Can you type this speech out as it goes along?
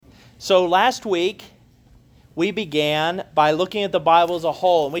So last week, we began by looking at the Bible as a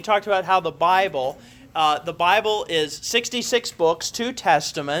whole. And we talked about how the Bible is 66 books, 2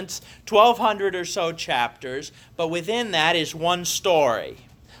 testaments, 1,200 or so chapters, but within that is one story.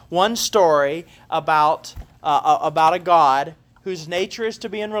 One story about a God whose nature is to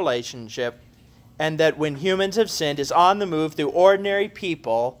be in relationship, and that when humans have sinned is on the move through ordinary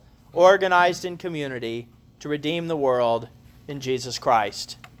people organized in community to redeem the world in Jesus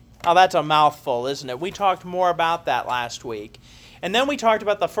Christ. Now that's a mouthful, isn't it? We talked more about that last week. And then we talked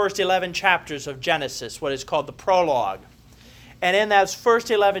about the first 11 chapters of Genesis, what is called the prologue. And in those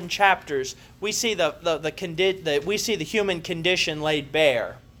first 11 chapters, we see we see the human condition laid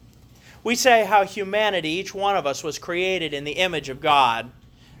bare. We say how humanity, each one of us, was created in the image of God.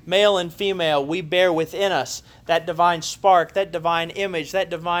 Male and female, we bear within us that divine spark, that divine image, that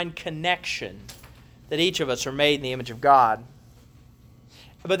divine connection, that each of us are made in the image of God.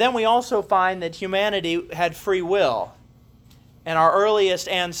 But then we also find that humanity had free will. And our earliest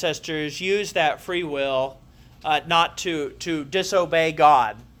ancestors used that free will not to disobey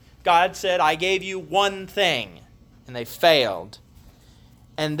God. God said, I gave you one thing, and they failed.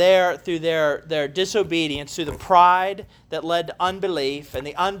 And through their disobedience, through the pride that led to unbelief, and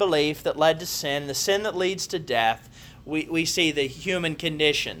the unbelief that led to sin, and the sin that leads to death, we see the human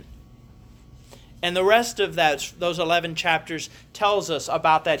condition. And the rest of those 11 chapters tells us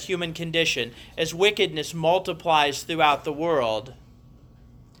about that human condition as wickedness multiplies throughout the world.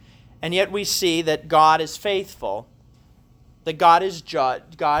 And yet we see that God is faithful, that God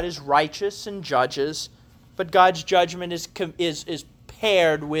is righteous and judges, but God's judgment is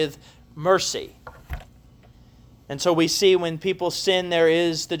paired with mercy. And so we see when people sin, there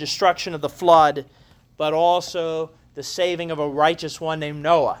is the destruction of the flood, but also the saving of a righteous one named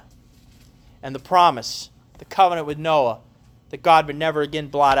Noah. And the promise, the covenant with Noah, that God would never again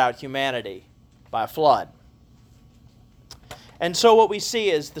blot out humanity by a flood. And so what we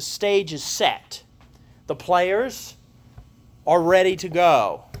see is the stage is set. The players are ready to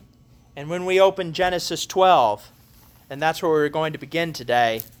go. And when we open Genesis 12, and that's where we're going to begin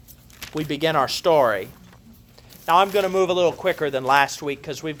today, we begin our story. Now I'm going to move a little quicker than last week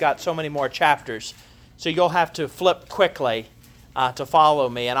because we've got so many more chapters. So you'll have to flip quickly to follow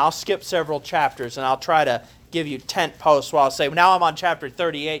me, and I'll skip several chapters, and I'll try to give you tent posts while I'll say, well, now I'm on chapter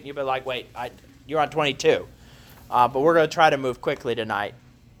 38, and you'll be like, wait, you're on 22. But we're going to try to move quickly tonight.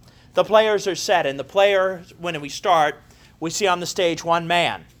 The players are set, and the player, when we start, we see on the stage one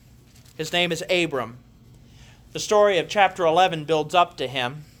man. His name is Abram. The story of chapter 11 builds up to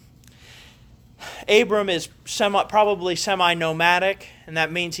him. Abram is probably semi-nomadic, and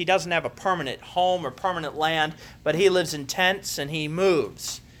that means he doesn't have a permanent home or permanent land, but he lives in tents and he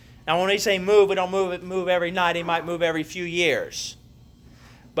moves. Now when we say move, we don't move every night. He might move every few years.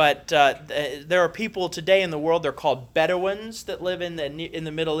 But there are people today in the world, they're called Bedouins, that live in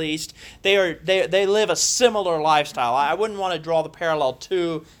the Middle East. They live a similar lifestyle. I wouldn't want to draw the parallel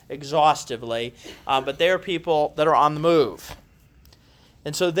too exhaustively, but they are people that are on the move.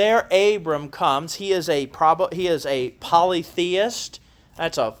 And so there Abram comes. He is a polytheist.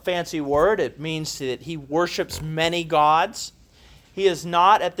 That's a fancy word. It means that he worships many gods. He is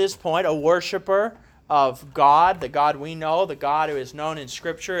not at this point a worshiper of God, the God we know, the God who is known in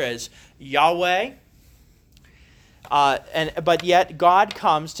Scripture as Yahweh. But yet God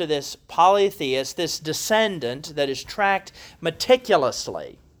comes to this polytheist, this descendant that is tracked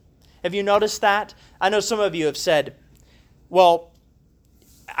meticulously. Have you noticed that? I know some of you have said, well,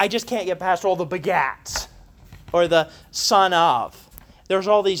 I just can't get past all the begats or the son of. There's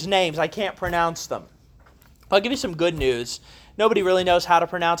all these names. I can't pronounce them. I'll give you some good news. Nobody really knows how to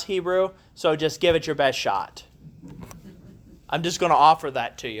pronounce Hebrew, so just give it your best shot. I'm just going to offer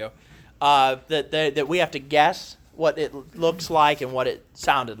that to you. That we have to guess what it looks like and what it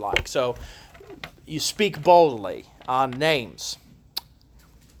sounded like. So you speak boldly on names.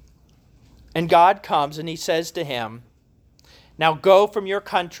 And God comes and he says to him, now go from your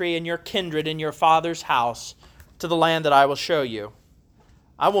country and your kindred and your father's house to the land that I will show you.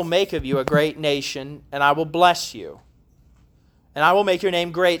 I will make of you a great nation, and I will bless you. And I will make your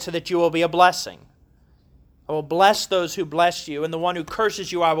name great so that you will be a blessing. I will bless those who bless you, and the one who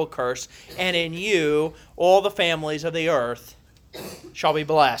curses you I will curse. And in you all the families of the earth shall be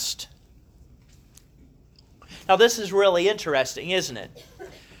blessed. Now this is really interesting, isn't it?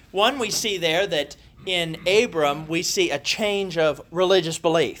 One, we see there that in Abram, we see a change of religious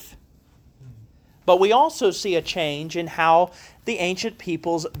belief. But we also see a change in how the ancient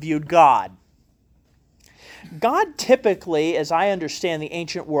peoples viewed God. God typically, as I understand the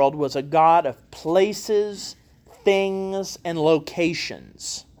ancient world, was a God of places, things, and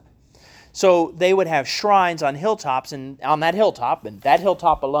locations. So they would have shrines on hilltops, and on that hilltop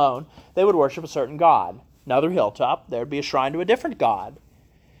alone, they would worship a certain god. Another hilltop, there would be a shrine to a different god.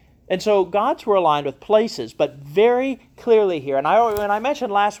 And so gods were aligned with places, but very clearly here, and I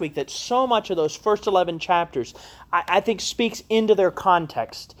mentioned last week that so much of those first 11 chapters, I think, speaks into their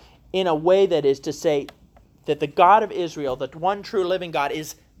context in a way that is to say that the God of Israel, the one true living God,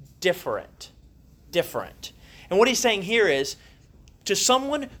 is different. Different. And what he's saying here is, to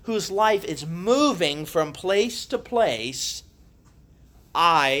someone whose life is moving from place to place,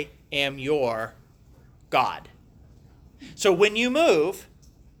 I am your God. So when you move,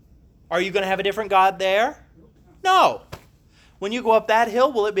 are you going to have a different God there? No. When you go up that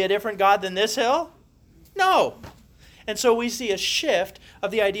hill, will it be a different God than this hill? No. And so we see a shift of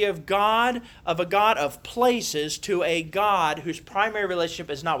the idea of God, of a God of places, to a God whose primary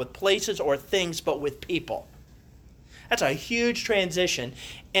relationship is not with places or things, but with people. That's a huge transition.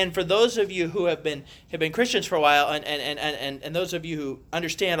 And for those of you who have been Christians for a while, and those of you who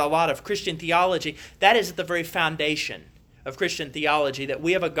understand a lot of Christian theology, that is at the very foundation of Christian theology, that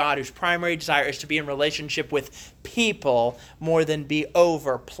we have a God whose primary desire is to be in relationship with people more than be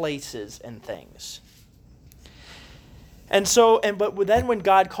over places and things. But then when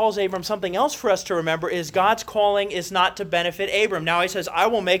God calls Abram, something else for us to remember is God's calling is not to benefit Abram. Now he says, I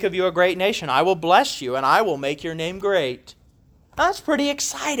will make of you a great nation. I will bless you, and I will make your name great. Now, that's pretty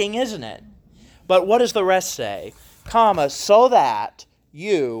exciting, isn't it? But what does the rest say? So that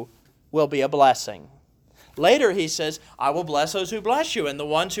you will be a blessing. Later he says, I will bless those who bless you, and the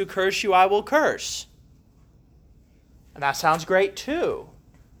ones who curse you I will curse. And that sounds great too.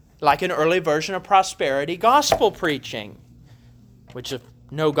 Like an early version of prosperity gospel preaching, which is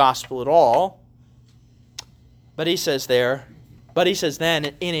no gospel at all. But he says then,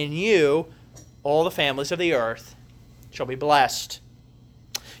 and in you all the families of the earth shall be blessed.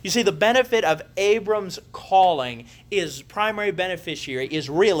 You see, the benefit of Abram's calling, his primary beneficiary,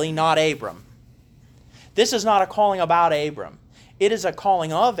 is really not Abram. This is not a calling about Abram. It is a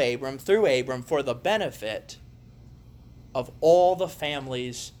calling of Abram through Abram for the benefit of all the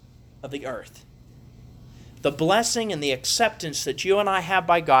families of the earth. The blessing and the acceptance that you and I have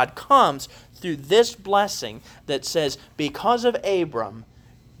by God comes through this blessing that says, because of Abram,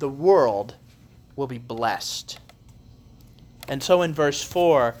 the world will be blessed. And so in verse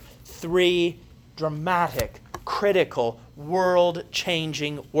 4, 3 dramatic, critical,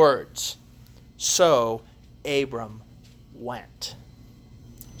 world-changing words. So Abram went.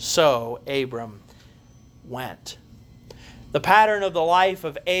 So Abram went. The pattern of the life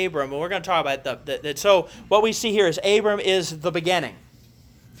of Abram, and we're going to talk about so what we see here is Abram is the beginning.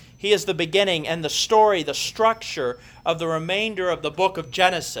 He is the beginning, and the story, the structure of the remainder of the book of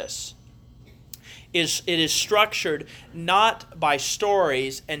Genesis is structured not by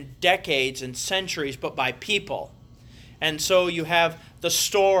stories and decades and centuries, but by people. And so you have the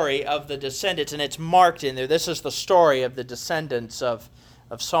story of the descendants, and it's marked in there. This is the story of the descendants of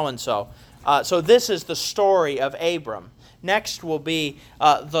so-and-so. So this is the story of Abram. Next will be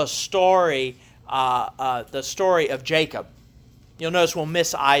the story of Jacob. You'll notice we'll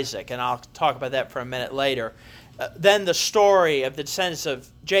miss Isaac, and I'll talk about that for a minute later. Then the story of the descendants of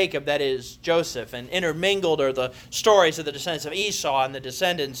Jacob, that is Joseph, and intermingled are the stories of the descendants of Esau and the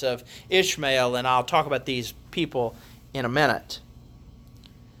descendants of Ishmael, and I'll talk about these people in a minute.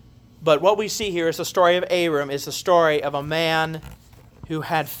 But what we see here is the story of Abram, is the story of a man who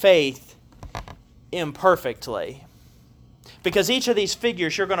had faith imperfectly. Because each of these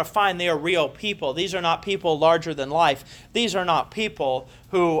figures, you're going to find they are real people. These are not people larger than life. These are not people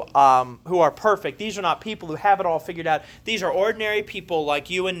who are perfect. These are not people who have it all figured out. These are ordinary people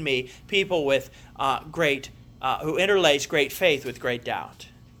like you and me, people with who interlace great faith with great doubt.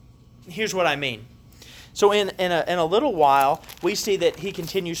 Here's what I mean. So in a little while, we see that he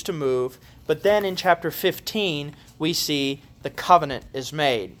continues to move. But then in chapter 15, we see the covenant is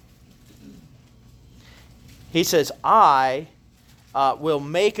made. He says, I will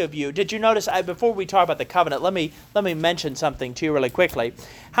make of you. Did you notice, before we talk about the covenant, let me mention something to you really quickly.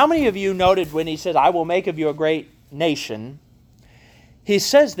 How many of you noted when he says, I will make of you a great nation? He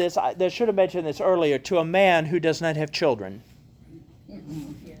says this, I should have mentioned this earlier, to a man who does not have children.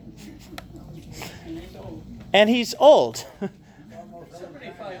 And he's old.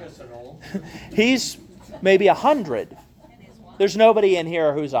 He's maybe 100. There's nobody in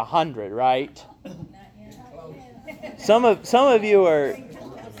here who's 100, right? Some of you are,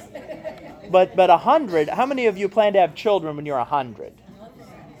 but 100. How many of you plan to have children when you're 100?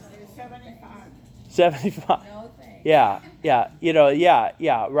 75. Yeah,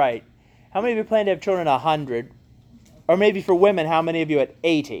 right. How many of you plan to have children at 100? Or maybe for women, how many of you at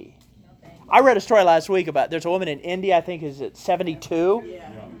 80? I read a story last week about there's a woman in India, I think is at 72,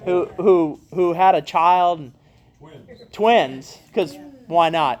 who had a child, and twins, because why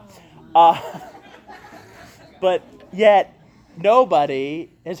not? But yet nobody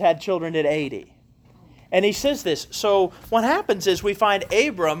has had children at 80. And he says this. So what happens is we find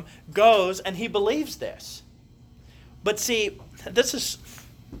Abram goes and he believes this. But see, this is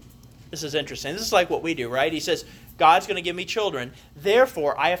interesting. This is like what we do, right? He says, God's going to give me children.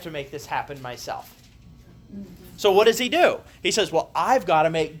 Therefore, I have to make this happen myself. So what does he do? He says, well, I've got to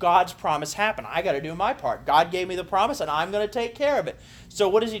make God's promise happen. I got to do my part. God gave me the promise, and I'm going to take care of it. So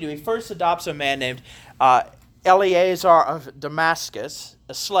what does he do? He first adopts a man named Eliezer of Damascus,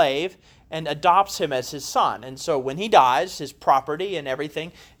 a slave, and adopts him as his son. And so when he dies, his property and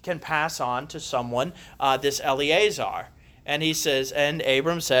everything can pass on to someone, this Eliezer. And he says, and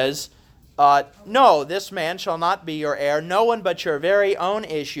Abram says, no, this man shall not be your heir. No one but your very own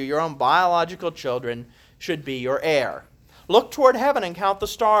issue, your own biological children, should be your heir. Look toward heaven and count the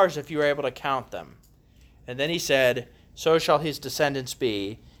stars if you are able to count them. And then he said, so shall his descendants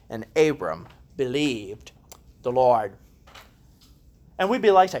be. And Abram believed the Lord. And we'd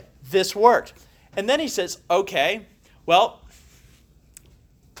be like, say, this worked. And then he says, okay, well,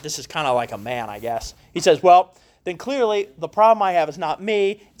 this is kind of like a man, I guess. He says, well, then clearly the problem I have is not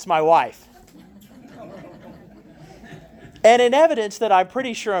me, it's my wife. And in evidence that I'm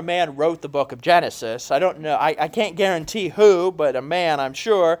pretty sure a man wrote the book of Genesis, I don't know, I can't guarantee who, but a man, I'm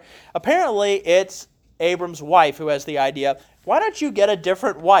sure. Apparently it's Abram's wife who has the idea, why don't you get a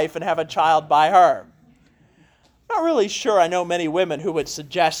different wife and have a child by her? Not really sure I know many women who would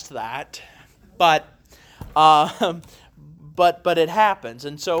suggest that, but it happens.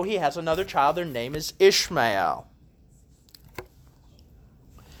 And so he has another child. Their name is Ishmael.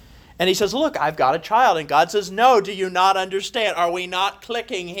 And he says, look, I've got a child. And God says, no, do you not understand? Are we not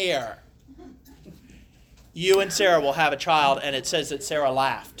clicking here? You and Sarah will have a child, and it says that Sarah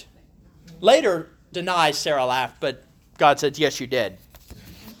laughed. Later denies Sarah laughed, but God says, yes, you did.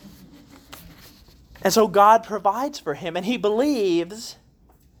 And so God provides for him, and he believes,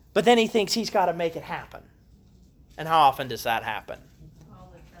 but then he thinks he's got to make it happen. And how often does that happen?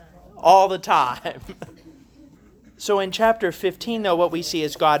 All the time. So in chapter 15, though, what we see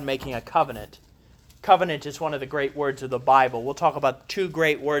is God making a covenant. Covenant is one of the great words of the Bible. We'll talk about two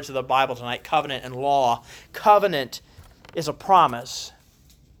great words of the Bible tonight, covenant and law. Covenant is a promise.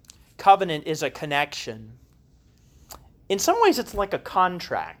 Covenant is a connection. In some ways, it's like a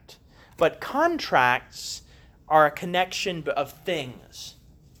contract. But contracts are a connection of things.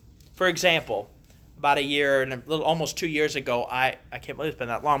 For example, about a year and almost 2 years ago, I can't believe it's been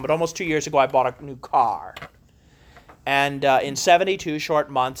that long, but almost 2 years ago I bought a new car. And in 72 short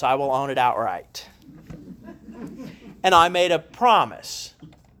months, I will own it outright. And I made a promise,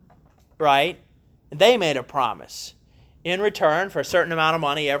 right? They made a promise. In return for a certain amount of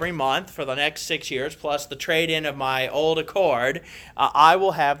money every month for the next 6 years, plus the trade-in of my old Accord, I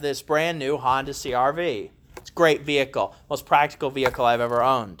will have this brand new Honda CR-V. It's a great vehicle, most practical vehicle I've ever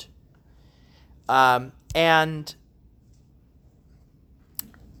owned. And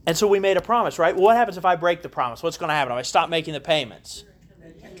so we made a promise, right? Well, what happens if I break the promise? What's going to happen if I stop making the payments?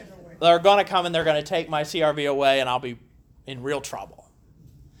 They're going to come and they're going to take my CR-V away, and I'll be in real trouble,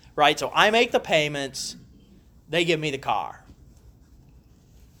 right? So I make the payments. They give me the car.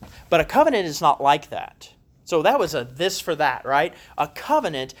 But a covenant is not like that. So that was a this for that, right? A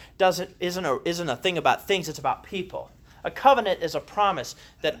covenant isn't a thing about things, it's about people. A covenant is a promise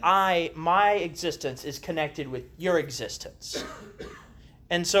that my existence is connected with your existence.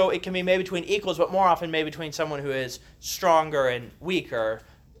 And so it can be made between equals, but more often made between someone who is stronger and weaker.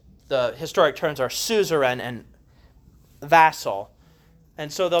 The historic terms are suzerain and vassal.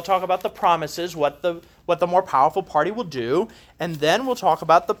 And so they'll talk about the promises, what the more powerful party will do, and then we'll talk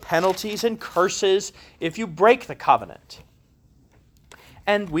about the penalties and curses if you break the covenant.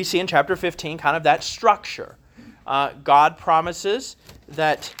 And we see in chapter 15 kind of that structure. God promises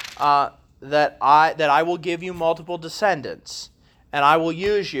that I will give you multiple descendants, and I will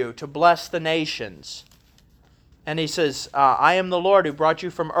use you to bless the nations. And he says, I am the Lord who brought you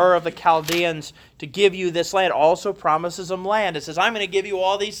from Ur of the Chaldeans to give you this land. Also promises them land. It says, I'm going to give you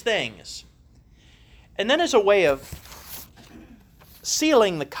all these things. And then as a way of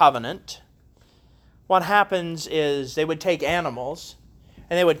sealing the covenant, what happens is they would take animals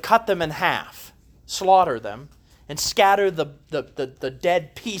and they would cut them in half, slaughter them, and scatter the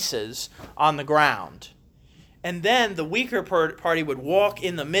dead pieces on the ground. And then the weaker party would walk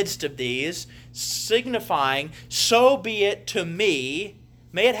in the midst of these, signifying, so be it to me,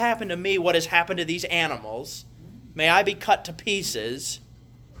 may it happen to me what has happened to these animals, may I be cut to pieces,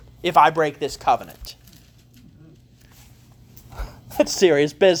 if I break this covenant. That's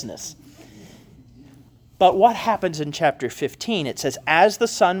serious business. But what happens in chapter 15? It says, as the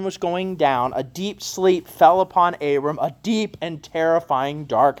sun was going down, a deep sleep fell upon Abram, a deep and terrifying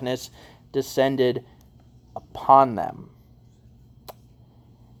darkness descended upon them.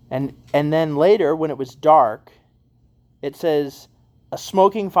 And then later, when it was dark, it says, a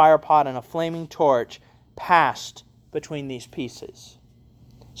smoking firepot and a flaming torch passed between these pieces.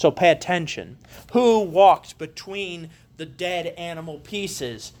 So pay attention. Who walked between the dead animal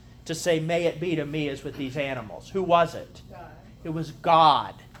pieces to say, may it be to me as with these animals? Who was it? God. It was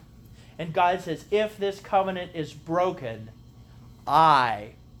God. And God says, if this covenant is broken, I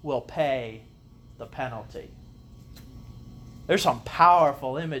will pay the penalty. There's some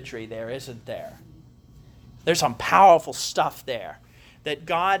powerful imagery there, isn't there? There's some powerful stuff there. That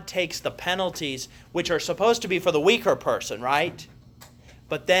God takes the penalties, which are supposed to be for the weaker person, right?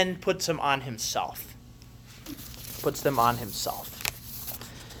 But then puts them on himself. Puts them on himself.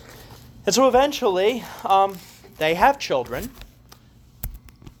 And so eventually, they have children.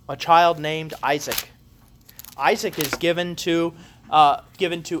 A child named Isaac. Isaac is given to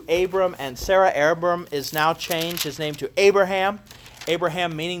Abram and Sarah. Abram is now changed his name to Abraham.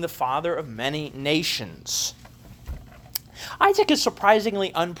 Abraham meaning the father of many nations. Isaac is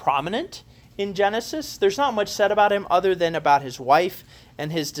surprisingly unprominent in Genesis. There's not much said about him other than about his wife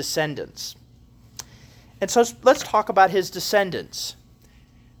and his descendants. And so let's talk about his descendants.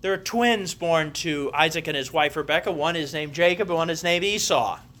 There are twins born to Isaac and his wife Rebekah. One is named Jacob and one is named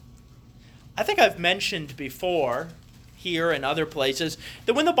Esau. I think I've mentioned before, here and other places,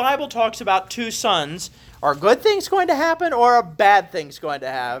 that when the Bible talks about two sons, are good things going to happen or are bad things going to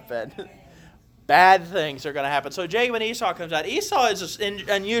happen? Bad things are going to happen. So Jacob and Esau comes out. Esau is an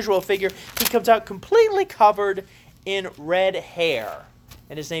unusual figure. He comes out completely covered in red hair,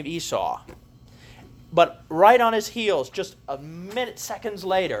 and his name Esau. But right on his heels, just a minute, seconds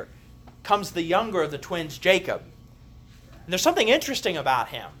later, comes the younger of the twins, Jacob. And there's something interesting about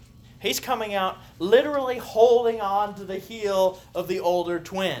him. He's coming out literally holding on to the heel of the older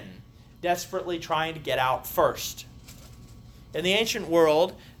twin, desperately trying to get out first. In the ancient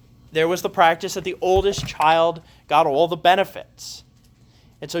world, there was the practice that the oldest child got all the benefits.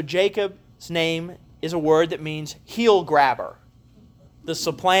 And so Jacob's name is a word that means heel grabber, the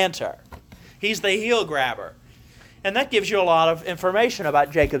supplanter. He's the heel grabber. And that gives you a lot of information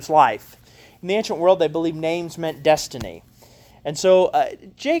about Jacob's life. In the ancient world, they believed names meant destiny. And so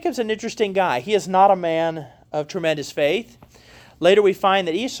Jacob's an interesting guy. He is not a man of tremendous faith. Later we find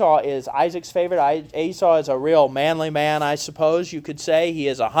that Esau is Isaac's favorite. Esau is a real manly man, I suppose you could say. He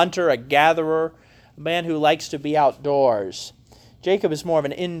is a hunter, a gatherer, a man who likes to be outdoors. Jacob is more of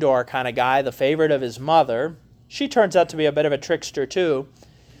an indoor kind of guy, the favorite of his mother. She turns out to be a bit of a trickster too.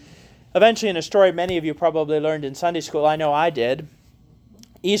 Eventually, in a story many of you probably learned in Sunday school, I know I did,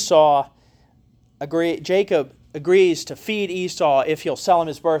 Jacob agrees to feed Esau if he'll sell him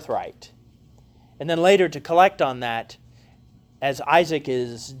his birthright. And then later to collect on that, as Isaac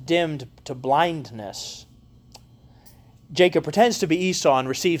is dimmed to blindness, Jacob pretends to be Esau and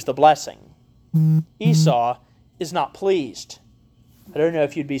receives the blessing. Esau is not pleased. I don't know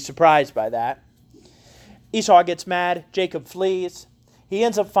if you'd be surprised by that. Esau gets mad. Jacob flees. He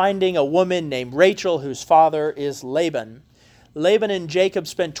ends up finding a woman named Rachel whose father is Laban. Laban and Jacob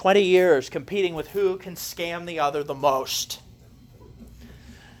spent 20 years competing with who can scam the other the most.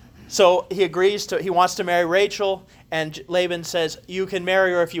 So he wants to marry Rachel, and Laban says, you can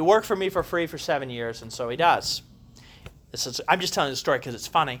marry her if you work for me for free for 7 years, and so he does. I'm just telling the story because it's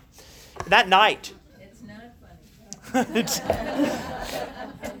funny. That night... It's not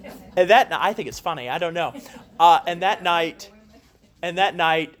funny. I think it's funny. I don't know. And that night,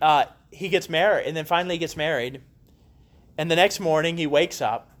 he gets married, and then finally he gets married. And the next morning he wakes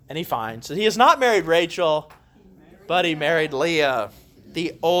up and he finds that he has not married Rachel, but he married Leah,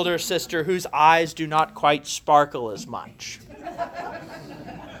 the older sister whose eyes do not quite sparkle as much.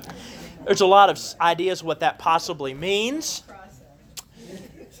 There's a lot of ideas what that possibly means.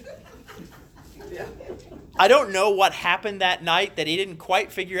 I don't know what happened that night that he didn't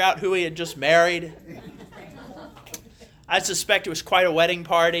quite figure out who he had just married. I suspect it was quite a wedding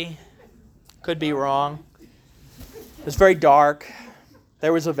party. Could be wrong. It was very dark.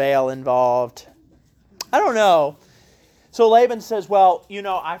 There was a veil involved. I don't know. So Laban says, well,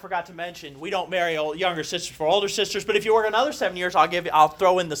 I forgot to mention, we don't marry younger sisters for older sisters, but if you work another 7 years, I'll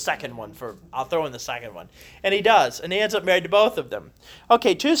throw in the second one. And he does, and he ends up married to both of them.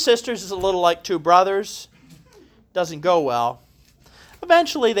 Okay, two sisters is a little like two brothers. Doesn't go well.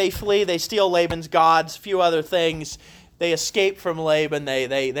 Eventually they flee, they steal Laban's gods, a few other things. they escape from Laban.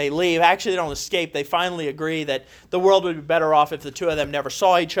 They leave. Actually, they don't escape. They finally agree that the world would be better off if the two of them never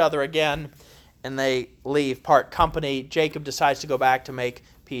saw each other again. And they leave, part company. Jacob decides to go back to make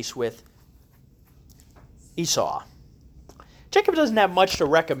peace with Esau. Jacob doesn't have much to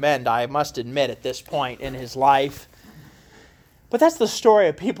recommend, I must admit, at this point in his life. But that's the story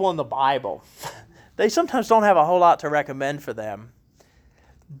of people in the Bible. They sometimes don't have a whole lot to recommend for them.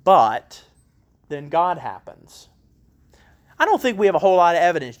 But then God happens. I don't think we have a whole lot of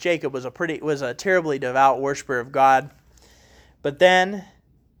evidence Jacob was a terribly devout worshiper of God. But then,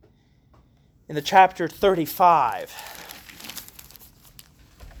 in the chapter 35,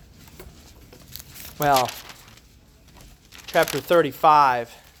 chapter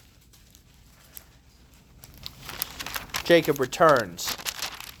 35, Jacob returns.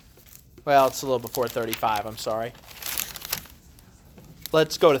 Well, it's a little before 35, I'm sorry.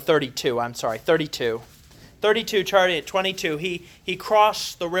 Let's go to 32, 32. 32, starting at 22, he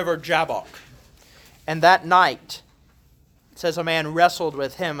crossed the river Jabbok. And that night, it says a man wrestled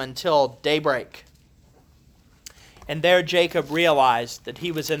with him until daybreak. And there Jacob realized that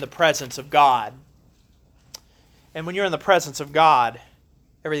he was in the presence of God. And when you're in the presence of God,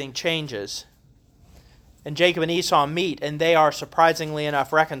 everything changes. And Jacob and Esau meet, and they are surprisingly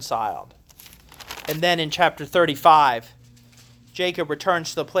enough reconciled. And then in chapter 35, Jacob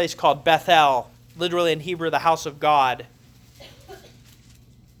returns to the place called Bethel, literally in Hebrew, the house of God.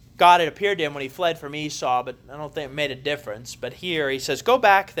 God had appeared to him when he fled from Esau, but I don't think it made a difference. But here he says, go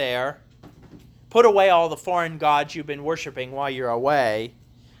back there, put away all the foreign gods you've been worshiping while you're away,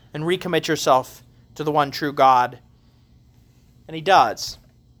 and recommit yourself to the one true God. And he does.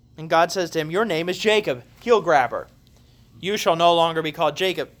 And God says to him, your name is Jacob, heel grabber. You shall no longer be called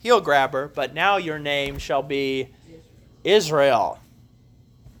Jacob, heel grabber, but now your name shall be Israel.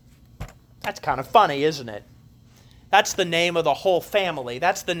 That's kind of funny, isn't it? That's the name of the whole family.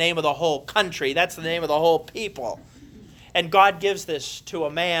 That's the name of the whole country. That's the name of the whole people. And God gives this to a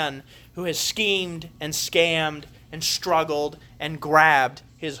man who has schemed and scammed and struggled and grabbed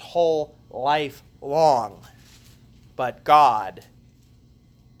his whole life long. But God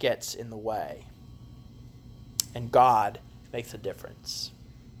gets in the way. And God makes a difference.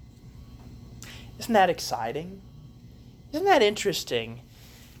 Isn't that exciting? Isn't that interesting?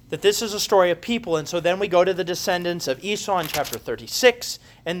 That this is a story of people, and so then we go to the descendants of Esau in chapter 36,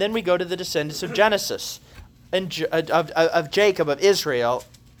 and then we go to the descendants of Genesis, and of Jacob, of Israel,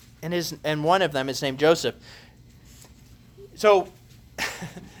 and one of them is named Joseph. So,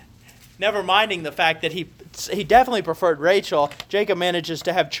 never minding the fact that he definitely preferred Rachel, Jacob manages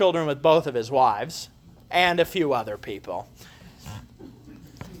to have children with both of his wives, and a few other people.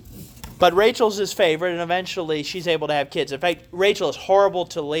 But Rachel's his favorite, and eventually she's able to have kids. In fact, Rachel is horrible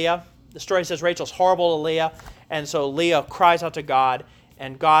to Leah. The story says Rachel's horrible to Leah, and so Leah cries out to God,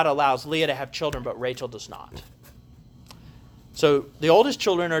 and God allows Leah to have children, but Rachel does not. So the oldest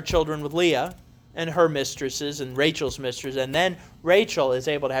children are children with Leah and her mistresses and Rachel's mistress, and then Rachel is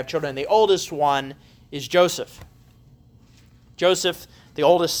able to have children. The oldest one is Joseph. Joseph, the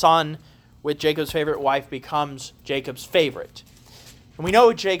oldest son with Jacob's favorite wife, becomes Jacob's favorite. And we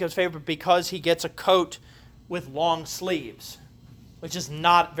know Jacob's favorite because he gets a coat with long sleeves, which is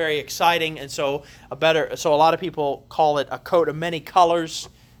not very exciting, and so a lot of people call it a coat of many colors.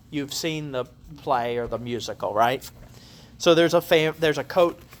 You've seen the play or the musical, right? So there's a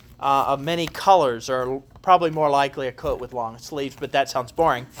coat of many colors, or probably more likely a coat with long sleeves, but that sounds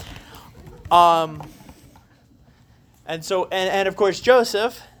boring. And of course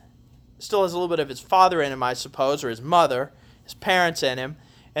Joseph still has a little bit of his father in him, I suppose, or his mother. His parents in him.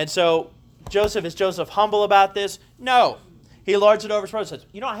 And so is Joseph humble about this? No. He lords it over his brothers and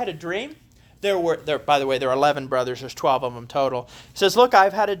says, I had a dream. By the way, there are 11 brothers. There's 12 of them total. He says, look,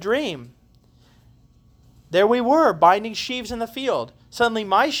 I've had a dream. There we were, binding sheaves in the field. Suddenly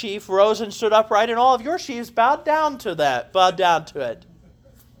my sheaf rose and stood upright, and all of your sheaves bowed down to it.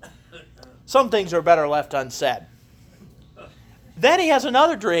 Some things are better left unsaid. Then he has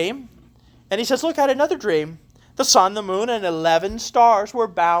another dream, and he says, look, I had another dream. The sun, the moon, and 11 stars were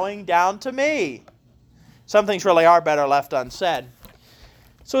bowing down to me. Some things really are better left unsaid.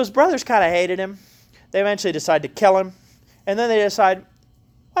 So his brothers kind of hated him. They eventually decide to kill him. And then they decide,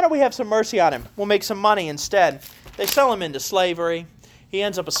 why don't we have some mercy on him? We'll make some money instead. They sell him into slavery. He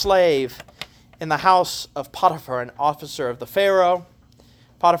ends up a slave in the house of Potiphar, an officer of the Pharaoh.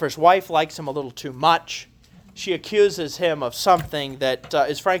 Potiphar's wife likes him a little too much. She accuses him of something that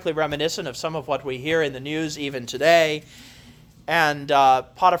is frankly reminiscent of some of what we hear in the news even today. And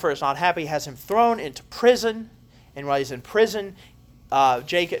Potiphar is not happy, has him thrown into prison. And while he's in prison,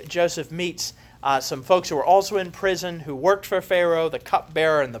 Joseph meets some folks who were also in prison who worked for Pharaoh, the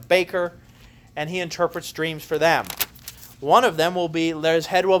cupbearer and the baker, and he interprets dreams for them. One of them his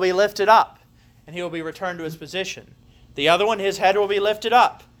head will be lifted up, and he will be returned to his position. The other one, his head will be lifted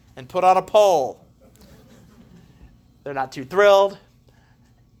up and put on a pole. They're not too thrilled,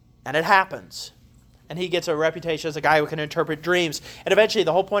 and it happens. And he gets a reputation as a guy who can interpret dreams. And eventually,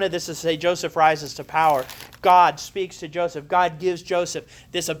 the whole point of this is to say Joseph rises to power. God speaks to Joseph. God gives Joseph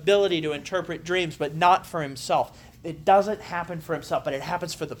this ability to interpret dreams, but not for himself. It doesn't happen for himself, but it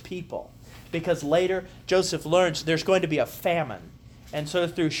happens for the people. Because later, Joseph learns there's going to be a famine. And so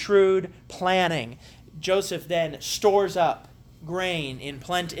through shrewd planning, Joseph then stores up grain in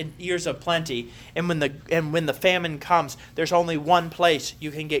years of plenty. And when the famine comes, there's only one place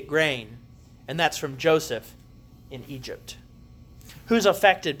you can get grain. And that's from Joseph in Egypt. Who's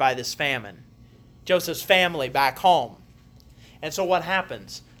affected by this famine? Joseph's family back home. And so what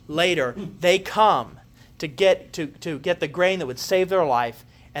happens? Later, they come to get the grain that would save their life,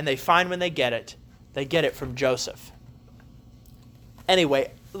 and they find when they get it from Joseph.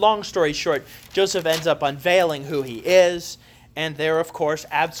 Anyway, long story short, Joseph ends up unveiling who he is, and they're, of course,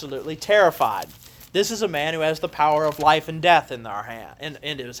 absolutely terrified. This is a man who has the power of life and death in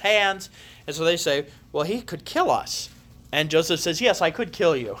his hands. And so they say, well, he could kill us. And Joseph says, yes, I could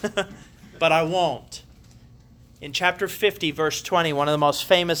kill you, but I won't. In chapter 50, verse 20, one of the most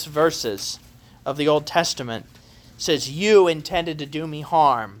famous verses of the Old Testament, says, you intended to do me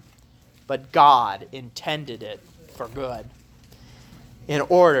harm, but God intended it for good, in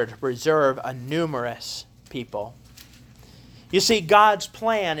order to preserve a numerous people. You see, God's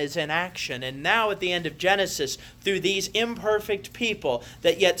plan is in action, and now at the end of Genesis, through these imperfect people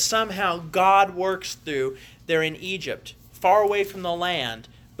that yet somehow God works through, they're in Egypt, far away from the land,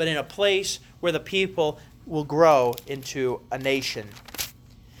 but in a place where the people will grow into a nation.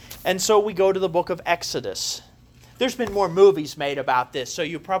 And so we go to the book of Exodus. There's been more movies made about this, so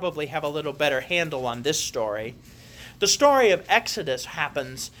you probably have a little better handle on this story. The story of Exodus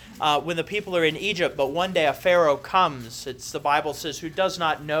happens when the people are in Egypt, but one day a Pharaoh comes. The Bible says, who does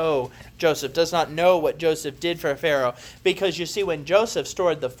not know Joseph, does not know what Joseph did for Pharaoh. Because you see, when Joseph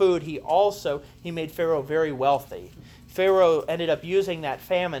stored the food, he made Pharaoh very wealthy. Pharaoh ended up using that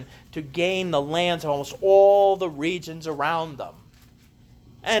famine to gain the lands of almost all the regions around them.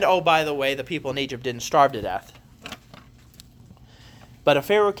 And oh, by the way, the people in Egypt didn't starve to death. But a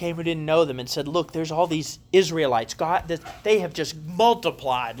Pharaoh came who didn't know them and said, look, there's all these Israelites. God, they have just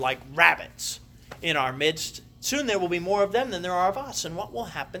multiplied like rabbits in our midst. Soon there will be more of them than there are of us. And what will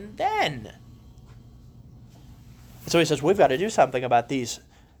happen then? So he says, we've got to do something about these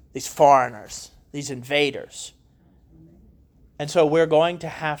foreigners, these invaders. And so we're going to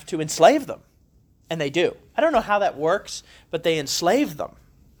have to enslave them. And they do. I don't know how that works, but they enslave them.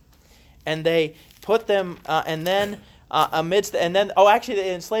 And they put them, they enslaved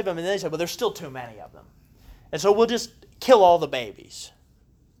them, and then they said, well, there's still too many of them. And so we'll just kill all the babies.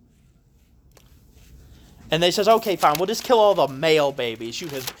 And they says, okay, fine, we'll just kill all the male babies.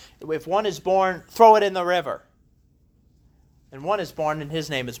 If one is born, throw it in the river. And one is born, and his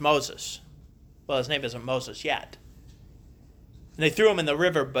name is Moses. Well, his name isn't Moses yet. And they threw him in the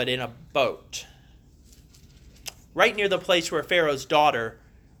river, but in a boat. Right near the place where Pharaoh's daughter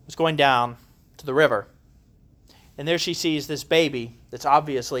was going down to the river. And there she sees this baby that's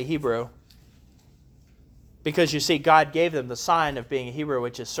obviously Hebrew. Because you see, God gave them the sign of being a Hebrew,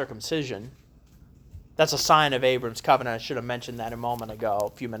 which is circumcision. That's a sign of Abram's covenant. I should have mentioned that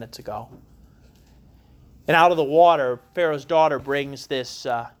a few minutes ago. And out of the water, Pharaoh's daughter brings this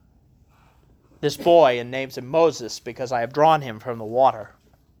boy and names him Moses, because I have drawn him from the water.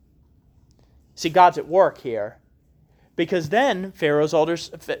 See, God's at work here. Because then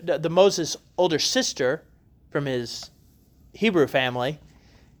Moses' older sister from his Hebrew family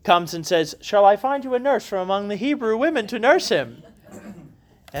comes and says, shall I find you a nurse from among the Hebrew women to nurse him?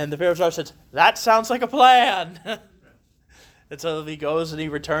 And the Pharaoh's daughter says, that sounds like a plan. And so he goes and he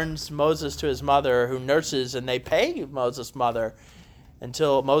returns Moses to his mother, who nurses, and they pay Moses' mother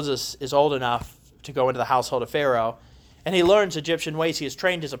until Moses is old enough to go into the household of Pharaoh. And he learns Egyptian ways. He is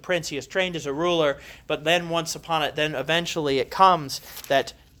trained as a prince. He is trained as a ruler. But then eventually it comes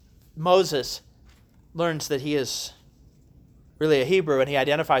that Moses learns that he is really a Hebrew, and he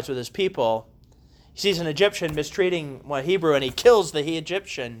identifies with his people. He sees an Egyptian mistreating a Hebrew, and he kills the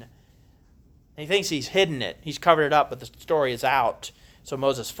Egyptian. And he thinks he's hidden it. He's covered it up, but the story is out. So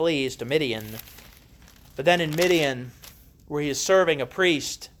Moses flees to Midian. But then in Midian, where he is serving a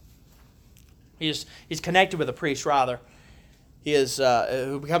priest, he's connected with a priest, rather,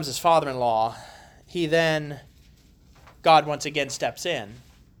 who becomes his father-in-law. God once again steps in.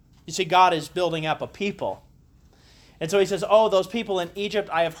 You see, God is building up a people. And so he says, oh, those people in Egypt,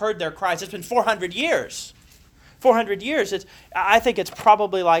 I have heard their cries. It's been 400 years. 400 years. I think it's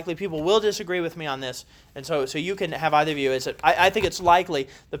probably likely, people will disagree with me on this, and so you can have either view. Is that I think it's likely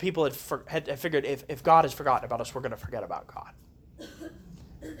the people had figured if God has forgotten about us, we're going to forget about God.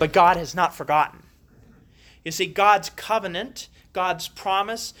 But God has not forgotten. You see, God's covenant, God's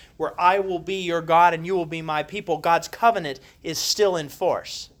promise, where I will be your God and you will be my people, God's covenant is still in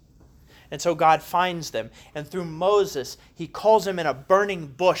force. And so God finds them. And through Moses, he calls them in a burning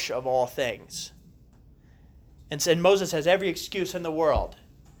bush of all things. And Moses has every excuse in the world.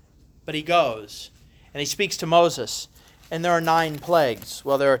 But he goes, and he speaks to Moses. And there are 9 plagues.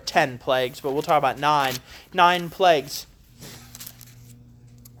 Well, there are 10 plagues, but we'll talk about 9. 9 plagues.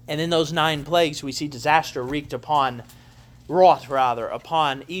 And in those 9 plagues, we see disaster wrought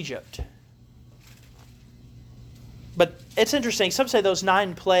upon Egypt. But it's interesting. Some say those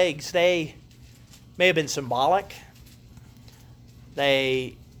 9 plagues, they may have been symbolic.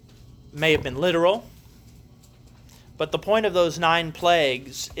 They may have been literal. But the point of those 9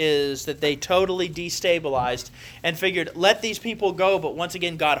 plagues is that they totally destabilized and figured, let these people go. But once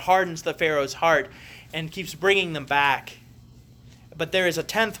again, God hardens the Pharaoh's heart and keeps bringing them back. But there is a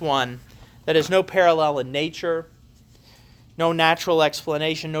 10th one that has no parallel in nature, no natural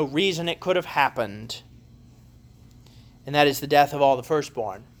explanation, no reason it could have happened. And that is the death of all the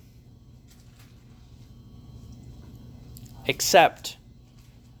firstborn. Except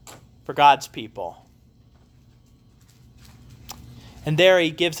for God's people. And there he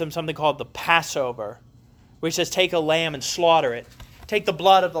gives them something called the Passover, where he says, take a lamb and slaughter it. Take the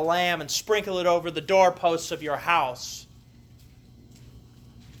blood of the lamb and sprinkle it over the doorposts of your house.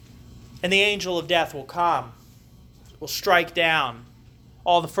 And the angel of death will come, will strike down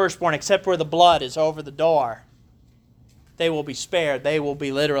all the firstborn, except where the blood is over the door. They will be spared. They will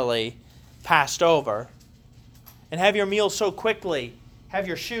be literally passed over. And have your meal so quickly. Have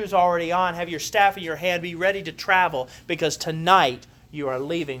your shoes already on. Have your staff in your hand. Be ready to travel, because tonight you are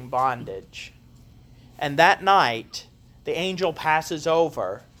leaving bondage. And that night, the angel passes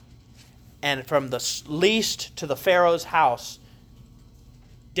over, and from the least to the Pharaoh's house,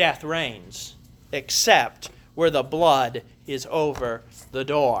 death reigns, except where the blood is over the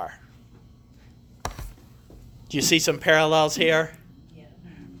door. Do you see some parallels here? Yeah.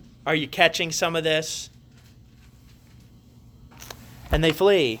 Are you catching some of this? And they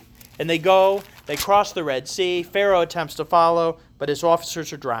flee. And they go, they cross the Red Sea. Pharaoh attempts to follow, but his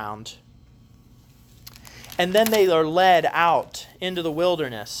officers are drowned. And then they are led out into the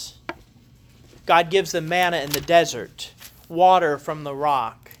wilderness. God gives them manna in the desert, water from the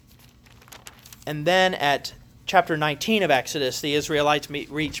rock. And then at chapter 19 of Exodus, the Israelites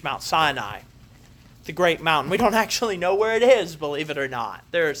reach Mount Sinai, the great mountain. We don't actually know where it is, believe it or not.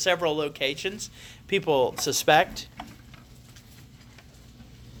 There are several locations people suspect.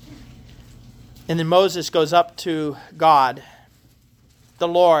 And then Moses goes up to God. The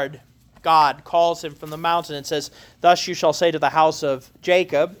Lord, God, calls him from the mountain and says, thus you shall say to the house of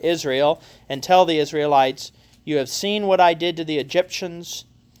Jacob, Israel, and tell the Israelites, you have seen what I did to the Egyptians,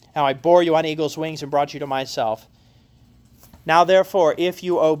 how I bore you on eagle's wings and brought you to myself. Now therefore, if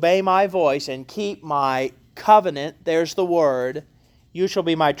you obey my voice and keep my covenant, there's the word, you shall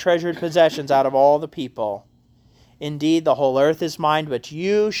be my treasured possessions out of all the people. Indeed, the whole earth is mine, but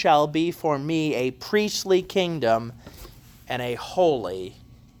you shall be for me a priestly kingdom and a holy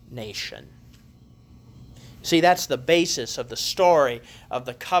nation. See, that's the basis of the story of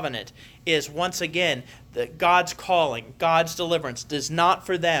the covenant, is once again that God's calling, God's deliverance is not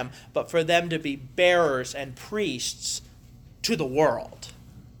for them, but for them to be bearers and priests to the world.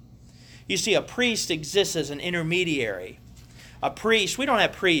 You see, a priest exists as an intermediary. A priest, we don't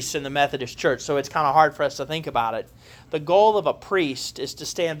have priests in the Methodist Church, so it's kind of hard for us to think about it. The goal of a priest is to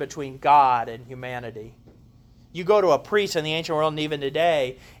stand between God and humanity. You go to a priest in the ancient world, and even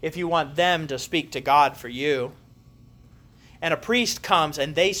today, if you want them to speak to God for you. And a priest comes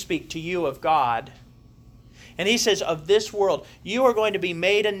and they speak to you of God. And he says, of this world, you are going to be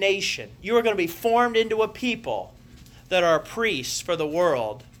made a nation. You are going to be formed into a people that are priests for the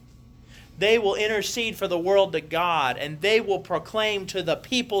world. They will intercede for the world to God, and they will proclaim to the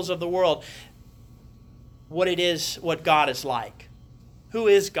peoples of the world what God is like. Who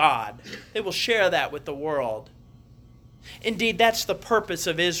is God? They will share that with the world. Indeed, that's the purpose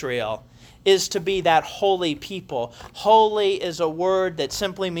of Israel, is to be that holy people. Holy is a word that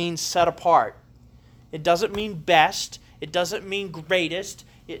simply means set apart. It doesn't mean best. It doesn't mean greatest.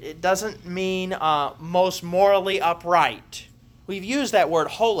 It doesn't mean most morally upright. We've used that word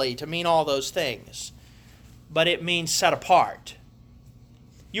holy to mean all those things, but it means set apart.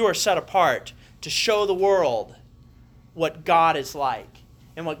 You are set apart to show the world what God is like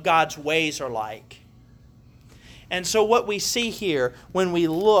and what God's ways are like. And so what we see here when we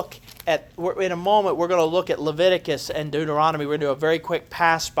look at, in a moment we're going to look at Leviticus and Deuteronomy. We're going to do a very quick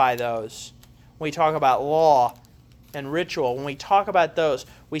pass by those. When we talk about law and ritual, when we talk about those,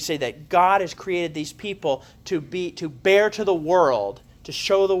 we say that God has created these people to bear to the world, to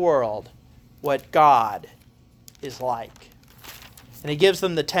show the world what God is like. And He gives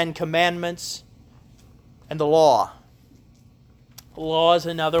them the 10 Commandments and the law. Law is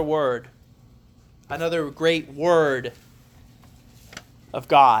another word. Another great word of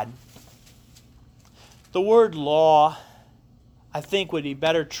God. The word law, I think, would be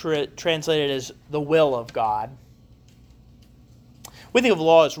better translated as the will of God. We think of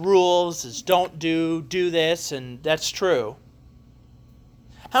law as rules, as don't do this, and that's true.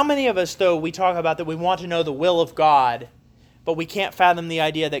 How many of us, though, we talk about that we want to know the will of God, but we can't fathom the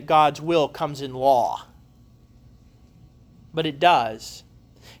idea that God's will comes in law? But it does.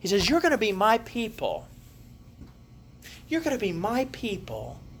 He says, you're going to be my people. You're going to be my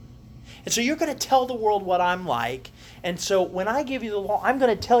people. And so you're going to tell the world what I'm like. And so when I give you the law, I'm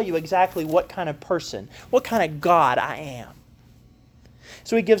going to tell you exactly what kind of person, what kind of God I am.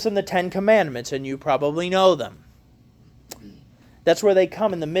 So He gives them the 10 Commandments, and you probably know them. That's where they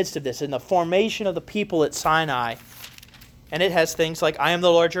come in the midst of this, in the formation of the people at Sinai. And it has things like, I am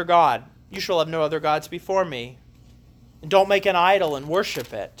the Lord your God. You shall have no other gods before me. And don't make an idol and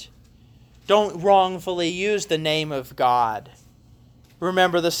worship it. Don't wrongfully use the name of God.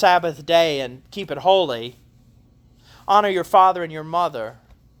 Remember the Sabbath day and keep it holy. Honor your father and your mother.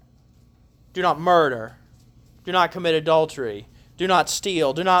 Do not murder. Do not commit adultery. Do not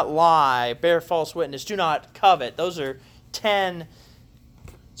steal. Do not lie. Bear false witness. Do not covet. Those are 10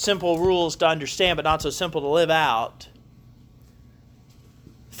 simple rules to understand, but not so simple to live out.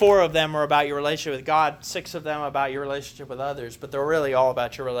 4 of them are about your relationship with God. 6 of them about your relationship with others. But they're really all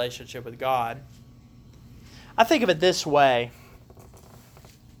about your relationship with God. I think of it this way.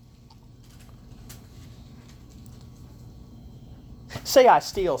 Say I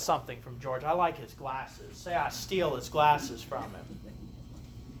steal something from George. I like his glasses. Say I steal his glasses from him.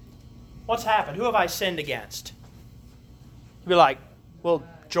 What's happened? Who have I sinned against? You'd be like, well,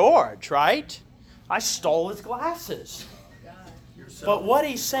 George, right? I stole his glasses. But what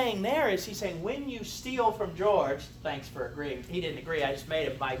he's saying there is he's saying when you steal from George, thanks for agreeing. He didn't agree. I just made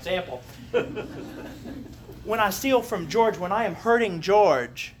it my example. When I steal from George, when I am hurting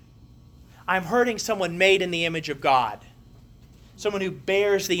George, I'm hurting someone made in the image of God. Someone who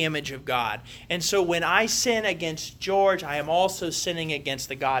bears the image of God. And so when I sin against George, I am also sinning against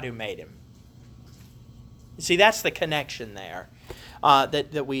the God who made him. You see, that's the connection there.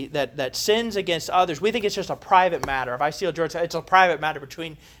 That sins against others, we think it's just a private matter. If I steal George, it's a private matter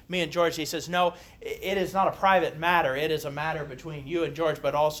between me and George. He says, no, it is not a private matter. It is a matter between you and George,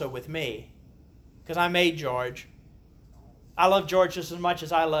 but also with me. Because I made George. I love George just as much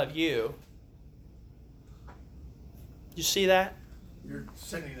as I love you. You see that? You're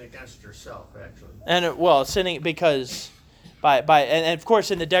sinning against yourself, actually. And sinning because and of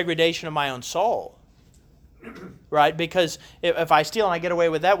course in the degradation of my own soul. Right? Because if I steal and I get away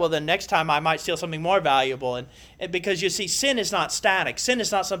with that, well, then next time I might steal something more valuable. And because you see, sin is not static. Sin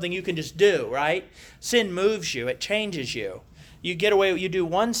is not something you can just do, right? Sin moves you. It changes you. You get away, you do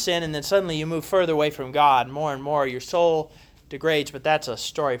one sin, and then suddenly you move further away from God. More and more, your soul degrades. But that's a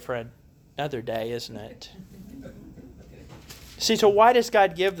story for another day, isn't it? See, so why does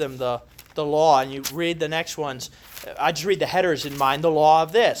God give them the law? And you read the next ones. I just read the headers in mind. The law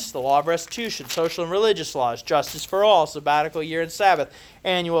of this, the law of restitution, social and religious laws, justice for all, sabbatical year and Sabbath,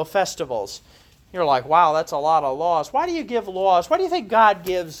 annual festivals. You're like, wow, that's a lot of laws. Why do you give laws? Why do you think God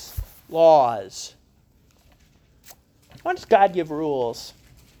gives laws? Why does God give rules?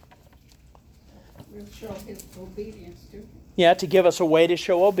 We'll show His obedience too. Yeah, to give us a way to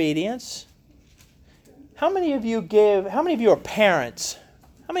show obedience. How many of you are parents?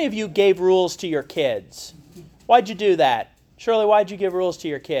 How many of you gave rules to your kids? Why'd you do that? Shirley, why'd you give rules to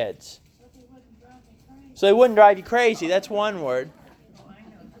your kids? So they wouldn't drive you crazy. That's one word. Oh, I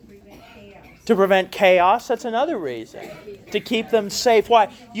know, to prevent chaos. To prevent chaos, that's another reason. To keep them safe.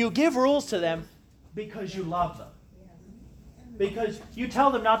 Why? You give rules to them because you love them. Because you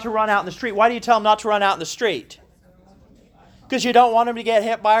tell them not to run out in the street. Why do you tell them not to run out in the street? Because you don't want them to get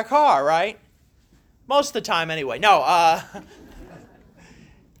hit by a car, right? Most of the time anyway. No,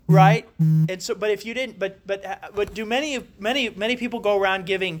 right? And so, but if you didn't, but do many people go around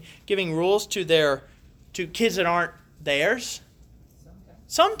giving rules to kids that aren't theirs?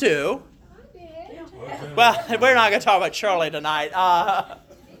 Some do. Well, we're not going to talk about Shirley tonight.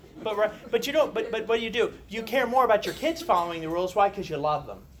 But you don't. But what do? You care more about your kids following the rules. Why? Because you love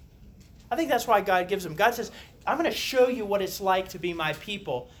them. I think that's why God gives them. God says, I'm going to show you what it's like to be my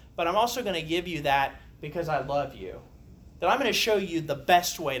people, but I'm also going to give you that because I love you. That I'm going to show you the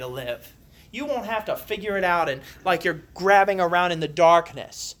best way to live. You won't have to figure it out and like you're grabbing around in the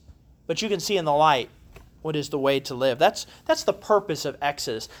darkness, but you can see in the light what is the way to live. That's the purpose of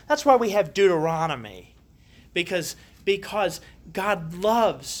Exodus. That's why we have Deuteronomy, because God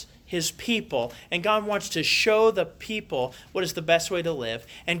loves His people, and God wants to show the people what is the best way to live.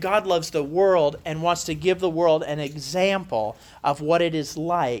 And God loves the world and wants to give the world an example of what it is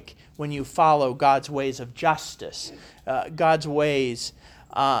like when you follow God's ways of justice, God's ways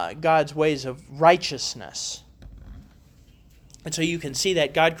of righteousness. And so you can see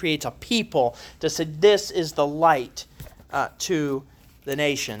that God creates a people to say this is the light to the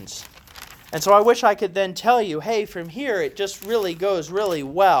nations. And so I wish I could then tell you, hey, from here it just really goes really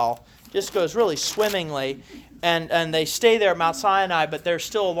well, just goes really swimmingly, and they stay there at Mount Sinai, but they're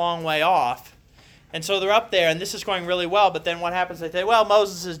still a long way off. And so they're up there, and this is going really well, but then what happens? They say, well,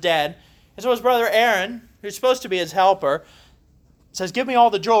 Moses is dead. And so his brother Aaron, who's supposed to be his helper, says, give me all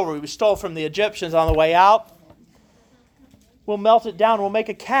the jewelry we stole from the Egyptians on the way out. We'll melt it down. We'll make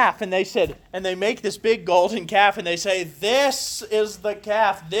a calf. And they make this big golden calf, and they say, this is the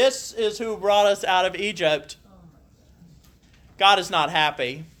calf. This is who brought us out of Egypt. God is not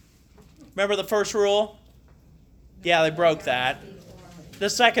happy. Remember the first rule? Yeah, they broke that. The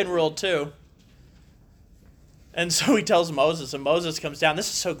second rule, too. And so he tells Moses, and Moses comes down. This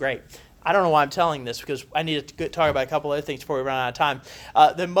is so great. I don't know why I'm telling this, because I need to talk about a couple other things before we run out of time.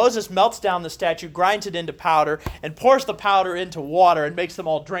 Then Moses melts down the statue, grinds it into powder, and pours the powder into water and makes them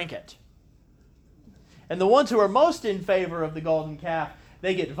all drink it. And the ones who are most in favor of the golden calf,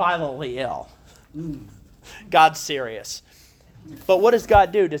 they get violently ill. God's serious. But what does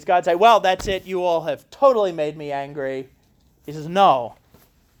God do? Does God say, well, that's it, you all have totally made me angry? He says, no.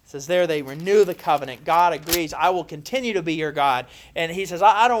 Says there they renew the covenant. God agrees, I will continue to be your God. And he says,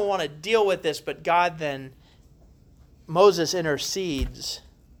 I don't want to deal with this, but God then, Moses intercedes.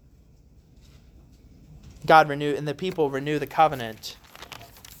 And the people renew the covenant.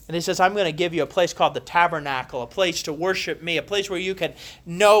 And he says, I'm going to give you a place called the tabernacle, a place to worship me, a place where you can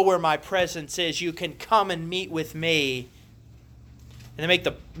know where my presence is. You can come and meet with me. And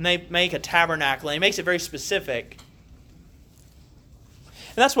they make a tabernacle, and he makes it very specific.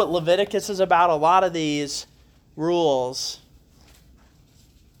 And that's what Leviticus is about, a lot of these rules.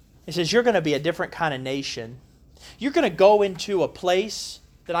 It says you're going to be a different kind of nation. You're going to go into a place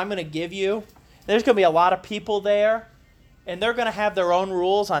that I'm going to give you. There's going to be a lot of people there, and they're going to have their own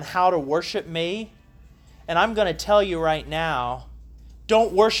rules on how to worship me. And I'm going to tell you right now,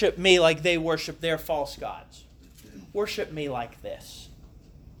 don't worship me like they worship their false gods. Worship me like this.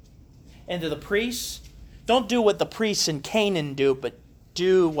 And to the priests, don't do what the priests in Canaan do, but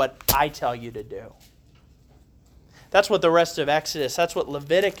do what I tell you to do. That's what the rest of Exodus, that's what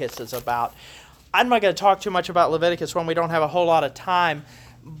Leviticus is about. I'm not going to talk too much about Leviticus when we don't have a whole lot of time,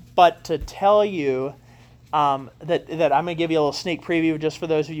 but to tell you that I'm going to give you a little sneak preview just for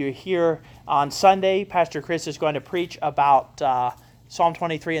those of you here. On Sunday, Pastor Chris is going to preach about Psalm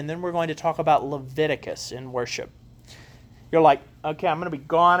 23, and then we're going to talk about Leviticus in worship. You're like, okay, I'm going to be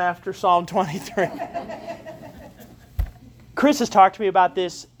gone after Psalm 23. Chris has talked to me about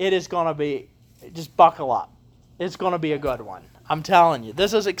this. It is going to be, just buckle up. It's going to be a good one. I'm telling you,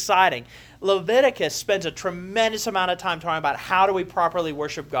 this is exciting. Leviticus spends a tremendous amount of time talking about how do we properly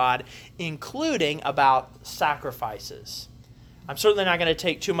worship God, including about sacrifices. I'm certainly not going to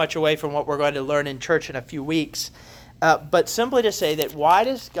take too much away from what we're going to learn in church in a few weeks, but simply to say that why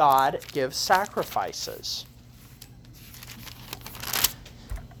does God give sacrifices?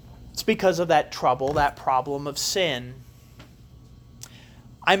 It's because of that trouble, that problem of sin.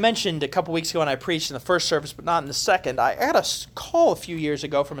 I mentioned a couple weeks ago when I preached in the first service, but not in the second, I had a call a few years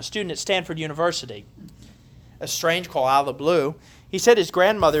ago from a student at Stanford University. A strange call out of the blue. He said his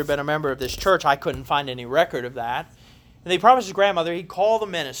grandmother had been a member of this church. I couldn't find any record of that. And they promised his grandmother he'd call the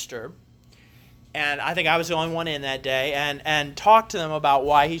minister, and I think I was the only one in that day, and talk to them about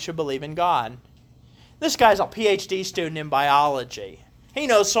why he should believe in God. This guy's a PhD student in biology. He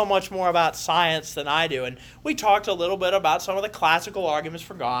knows so much more about science than I do. And we talked a little bit about some of the classical arguments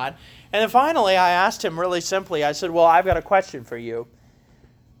for God. And then finally, I asked him really simply, I said, well, I've got a question for you.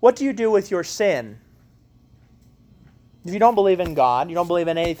 What do you do with your sin? If you don't believe in God, you don't believe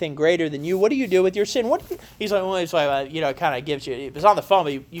in anything greater than you, what do you do with your sin? He's like, it kind of gives you, it was on the phone,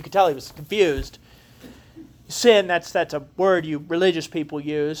 but you could tell he was confused. Sin, that's a word you religious people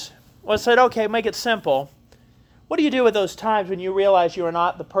use. Well, I said, okay, make it simple. What do you do with those times when you realize you are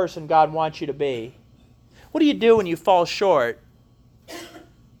not the person God wants you to be? What do you do when you fall short? And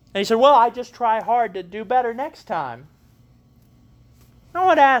he said, well, I just try hard to do better next time. I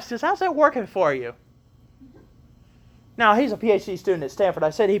want to ask is, how's that working for you? Now, he's a PhD student at Stanford. I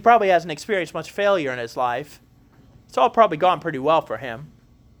said he probably hasn't experienced much failure in his life. It's all probably gone pretty well for him.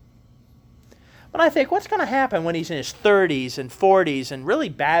 But I think, what's going to happen when he's in his 30s and 40s and really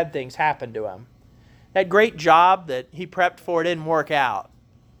bad things happen to him? That great job that he prepped for didn't work out.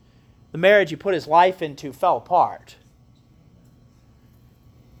 The marriage he put his life into fell apart.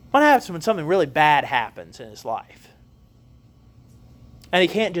 What happens when something really bad happens in his life? And he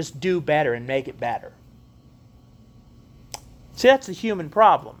can't just do better and make it better. See, that's the human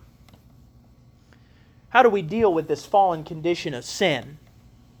problem. How do we deal with this fallen condition of sin?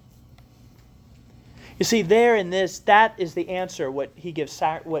 You see, there in this, that is the answer, what he gives,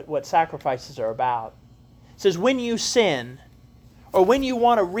 what sacrifices are about. It says, when you sin, or when you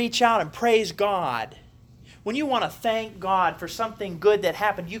want to reach out and praise God, when you want to thank God for something good that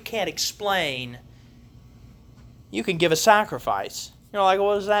happened you can't explain, you can give a sacrifice. You're like, well,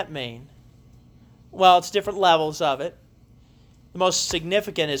 what does that mean? Well, it's different levels of it. The most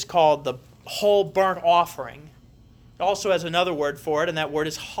significant is called the whole burnt offering. It also has another word for it, and that word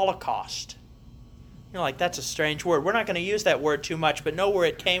is Holocaust. You're like, that's a strange word. We're not going to use that word too much, but know where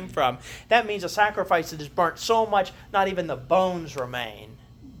it came from. That means a sacrifice that is burnt so much, not even the bones remain.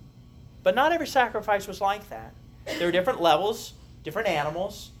 But not every sacrifice was like that. There are different levels, different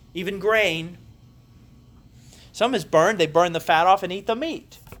animals, even grain. Some is burned. They burn the fat off and eat the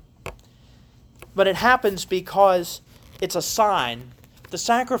meat. But it happens because it's a sign. The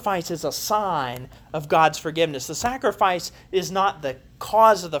sacrifice is a sign of God's forgiveness. The sacrifice is not the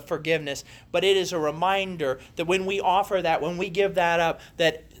cause of the forgiveness, but it is a reminder that when we offer that, when we give that up,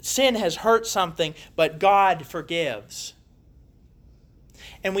 that sin has hurt something, but God forgives.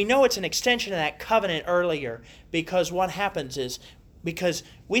 And we know it's an extension of that covenant earlier, because what happens is, because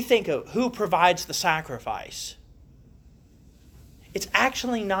we think of who provides the sacrifice. It's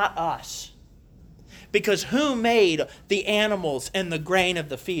actually not us. Because who made the animals and the grain of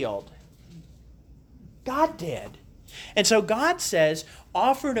the field? God did. And so God says,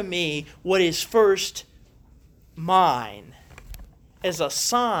 offer to me what is first mine as a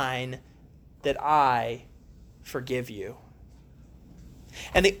sign that I forgive you.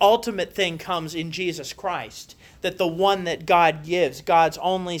 And the ultimate thing comes in Jesus Christ, that the one that God gives, God's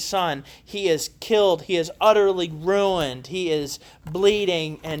only Son, he is killed, he is utterly ruined, he is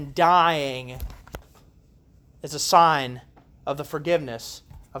bleeding and dying as a sign of the forgiveness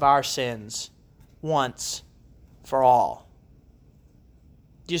of our sins once for all.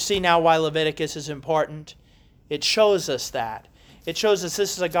 Do you see now why Leviticus is important? It shows us that. It shows us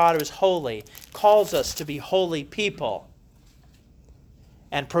this is a God who is holy, calls us to be holy people,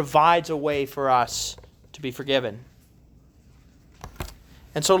 and provides a way for us to be forgiven.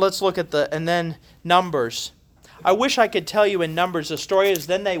 And so let's look at and then Numbers. I wish I could tell you in Numbers the story is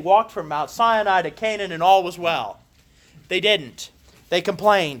then they walked from Mount Sinai to Canaan and all was well. They didn't. They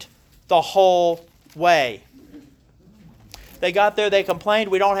complained the whole way. They got there, they complained,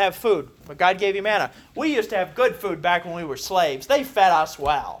 we don't have food. But God gave you manna. We used to have good food back when we were slaves. They fed us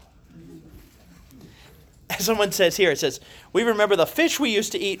well. Someone says here, it says, we remember the fish we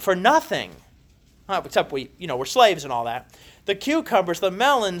used to eat for nothing. Except we're slaves and all that. The cucumbers, the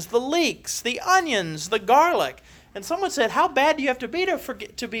melons, the leeks, the onions, the garlic. And someone said, how bad do you have to be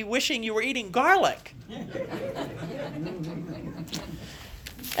to be wishing you were eating garlic?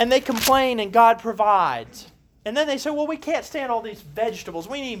 And they complain and God provides. And then they say, well, we can't stand all these vegetables.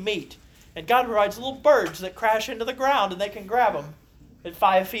 We need meat. And God provides little birds that crash into the ground and they can grab them at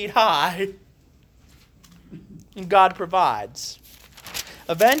 5 feet high. And God provides.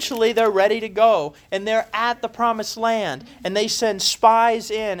 Eventually, they're ready to go, and they're at the promised land, and they send spies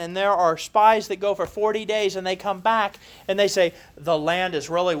in, and there are spies that go for 40 days, and they come back, and they say, the land is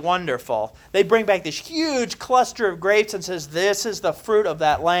really wonderful. They bring back this huge cluster of grapes and says, this is the fruit of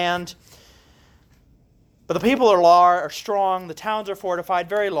that land. But the people are strong, the towns are fortified,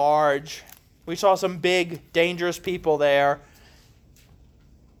 very large. We saw some big, dangerous people there.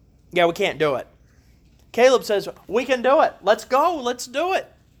 Yeah, we can't do it. Caleb says, we can do it. Let's go. Let's do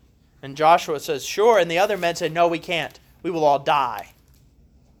it. And Joshua says, sure. And the other men said, no, we can't. We will all die.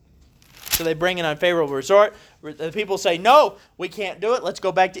 So they bring an unfavorable resort. The people say, no, we can't do it. Let's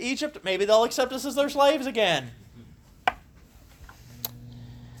go back to Egypt. Maybe they'll accept us as their slaves again.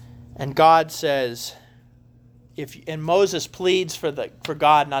 And God says, and Moses pleads for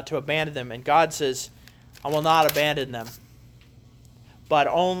God not to abandon them. And God says, I will not abandon them. But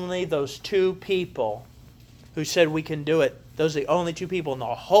only those two people who said we can do it. Those are the only two people in the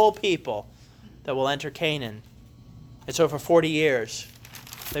whole people that will enter Canaan. And so for 40 years,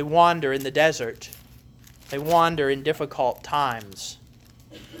 they wander in the desert. They wander in difficult times.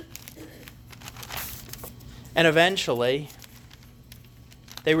 And eventually,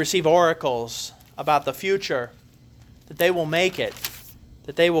 they receive oracles about the future, that they will make it,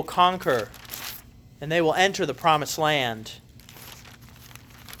 that they will conquer, and they will enter the promised land.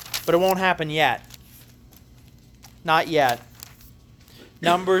 But it won't happen yet. Not yet.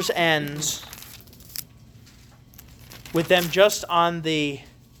 Numbers ends with them just on the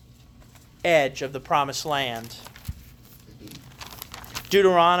edge of the promised land.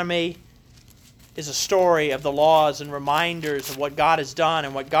 Deuteronomy is a story of the laws and reminders of what God has done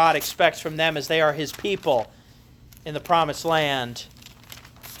and what God expects from them as they are His people in the promised land.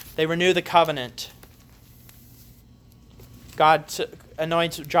 They renew the covenant. God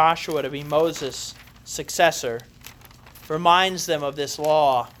anoints Joshua to be Moses' successor, reminds them of this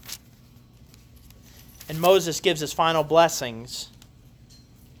law. And Moses gives his final blessings,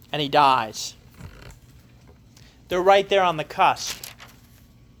 and he dies. They're right there on the cusp.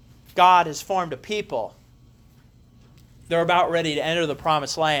 God has formed a people. They're about ready to enter the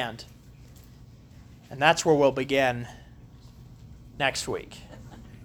promised land. And that's where we'll begin next week.